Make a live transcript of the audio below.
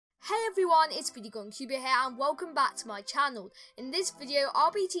Hey everyone, it's SpeedyGoneCuber here and welcome back to my channel. In this video,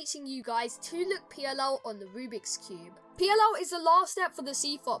 I'll be teaching you guys to look PLL on the Rubik's Cube. PLL is the last step for the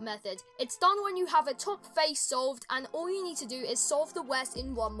CFOP method. It's done when you have a top face solved and all you need to do is solve the rest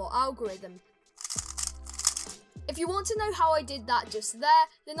in one more algorithm. If you want to know how I did that just there,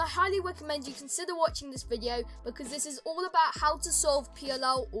 then I highly recommend you consider watching this video because this is all about how to solve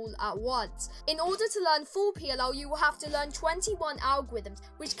PLL all at once. In order to learn full PLL, you will have to learn 21 algorithms,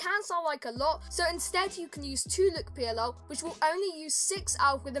 which can sound like a lot, so instead you can use 2-look PLL, which will only use 6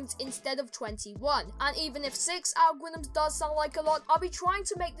 algorithms instead of 21. And even if 6 algorithms does sound like a lot, I'll be trying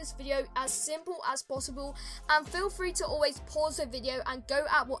to make this video as simple as possible, and feel free to always pause the video and go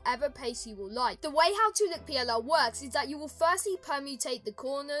at whatever pace you will like. The way how 2-look PLL works is that you will firstly permutate the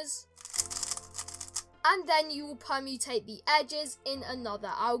corners and then you will permutate the edges in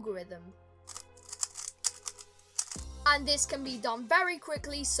another algorithm. And this can be done very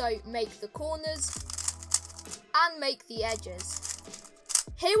quickly, so make the corners and make the edges.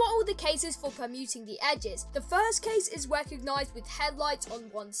 Here are all the cases for permuting the edges. The first case is recognized with headlights on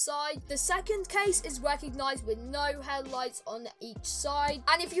one side. The second case is recognized with no headlights on each side.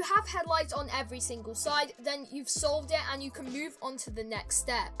 And if you have headlights on every single side, then you've solved it and you can move on to the next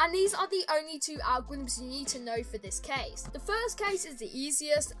step. And these are the only 2 algorithms you need to know for this case. The first case is the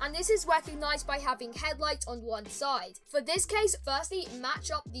easiest, and this is recognized by having headlights on one side. For this case, firstly, match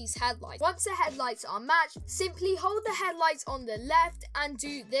up these headlights. Once the headlights are matched, simply hold the headlights on the left and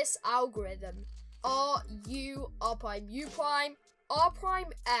do this algorithm: R, U, R prime, U prime, R prime,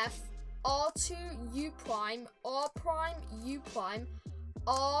 F, R2, U prime, R prime, U prime,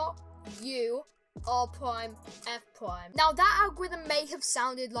 R, U, R prime, F prime. Now that algorithm may have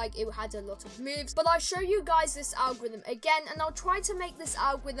sounded like it had a lot of moves, but I'll show you guys this algorithm again and I'll try to make this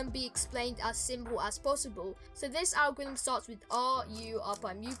algorithm be explained as simple as possible. So this algorithm starts with R, U, R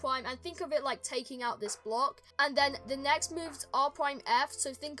prime, U prime, and think of it like taking out this block, and then the next move's R prime, F,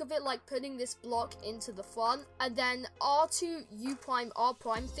 so think of it like putting this block into the front, and then R2, U prime, R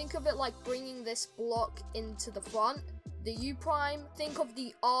prime, think of it like bringing this block into the front. The U prime, think of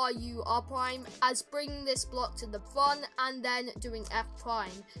the R, U, R prime as bringing this block to the front and then doing F prime.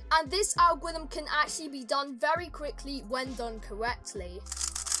 And this algorithm can actually be done very quickly when done correctly.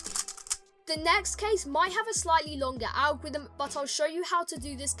 The next case might have a slightly longer algorithm, but I'll show you how to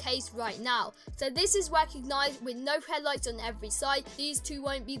do this case right now. So this is recognized with no headlights on every side. These 2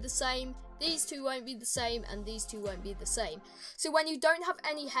 won't be the same. These 2 won't be the same, and these 2 won't be the same. So when you don't have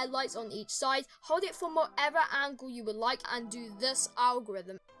any headlights on each side, hold it from whatever angle you would like and do this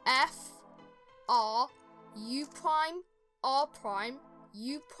algorithm: F, R, U prime, R prime,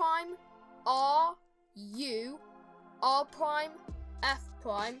 U prime, R, U, R prime, F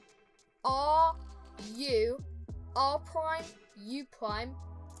prime, R, U, R prime, U prime,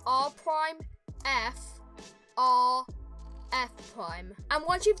 R prime, F, R, F prime. And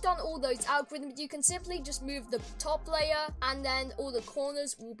once you've done all those algorithms, you can simply just move the top layer and then all the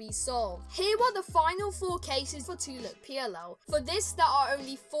corners will be solved. Here are the final 4 cases for 2-look PLL. For this, there are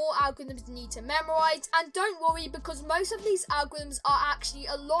only 4 algorithms you need to memorize, and don't worry because most of these algorithms are actually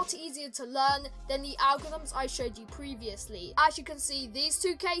a lot easier to learn than the algorithms I showed you previously. As you can see, these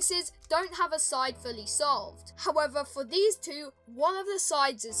 2 cases don't have a side fully solved. However, for these 2, one of the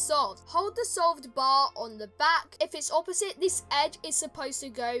sides is solved. Hold the solved bar on the back. If it's opposite, this edge is supposed to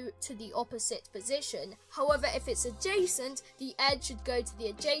go to the opposite position. However, if it's adjacent, the edge should go to the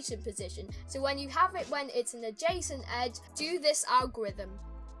adjacent position. So when you have it when it's an adjacent edge, do this algorithm: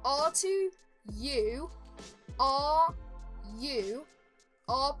 R2, U, R, U,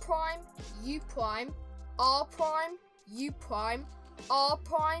 R prime, U prime, R prime, U prime, R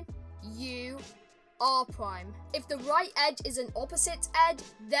prime, U, R prime. If the right edge is an opposite edge,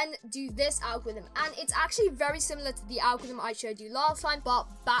 then do this algorithm, and it's actually very similar to the algorithm I showed you last time but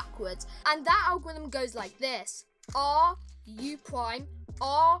backwards, and that algorithm goes like this: R, U prime,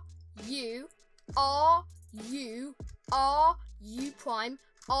 R, U, R, U, R, U prime,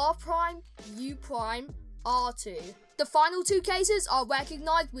 R prime, U prime, R2. The final 2 cases are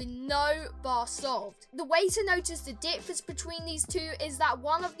recognized with no bar solved. The way to notice the difference between these 2 is that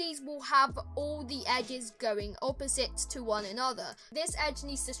one of these will have all the edges going opposite to one another. This edge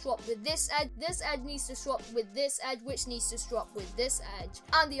needs to swap with this edge needs to swap with this edge, which needs to swap with this edge.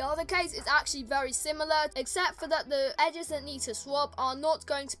 And the other case is actually very similar, except for that the edges that need to swap are not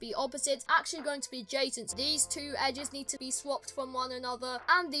going to be opposite, actually going to be adjacent. These 2 edges need to be swapped from one another,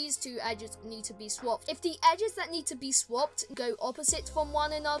 and these 2 edges need to be swapped. If the edges that need to be swapped go opposite from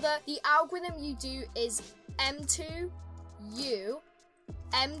one another, the algorithm you do is M2, U,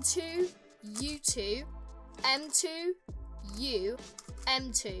 M2, U2, M2, U,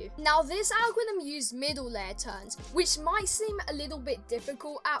 M2. Now this algorithm used middle layer turns, which might seem a little bit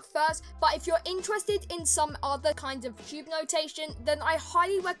difficult at first, but if you're interested in some other kind of cube notation, then I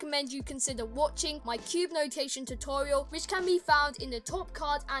highly recommend you consider watching my cube notation tutorial, which can be found in the top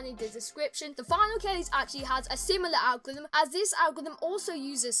card and in the description. The final case actually has a similar algorithm, as this algorithm also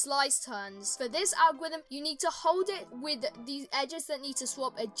uses slice turns. For this algorithm, you need to hold it with these edges that need to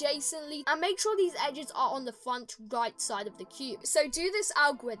swap adjacently, and make sure these edges are on the front right side of the cube. So do this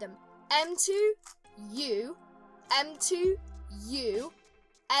algorithm: M2, U, M2, U,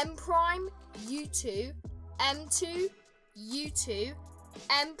 M prime, U2, M2, U2,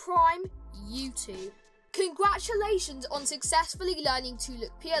 M prime, U2. Congratulations on successfully learning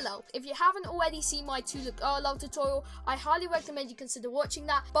 2-look PLL. If you haven't already seen my 2-look OLL tutorial, I highly recommend you consider watching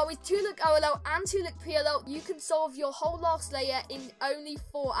that. But with 2-look OLL and 2-look PLL, you can solve your whole last layer in only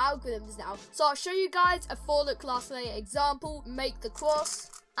 4 algorithms now. So I'll show you guys a 4-look last layer example. Make the cross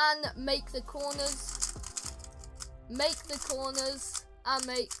and make the corners, make the corners and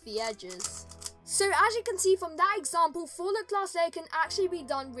make the edges. So as you can see from that example, 4-look last layer can actually be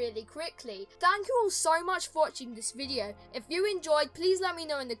done really quickly. Thank you all so much for watching this video. If you enjoyed, please let me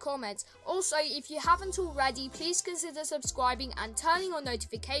know in the comments. Also, if you haven't already, please consider subscribing and turning on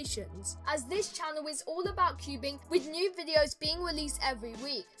notifications, as this channel is all about cubing, with new videos being released every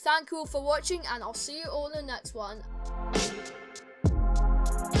week. Thank you all for watching, and I'll see you all in the next one.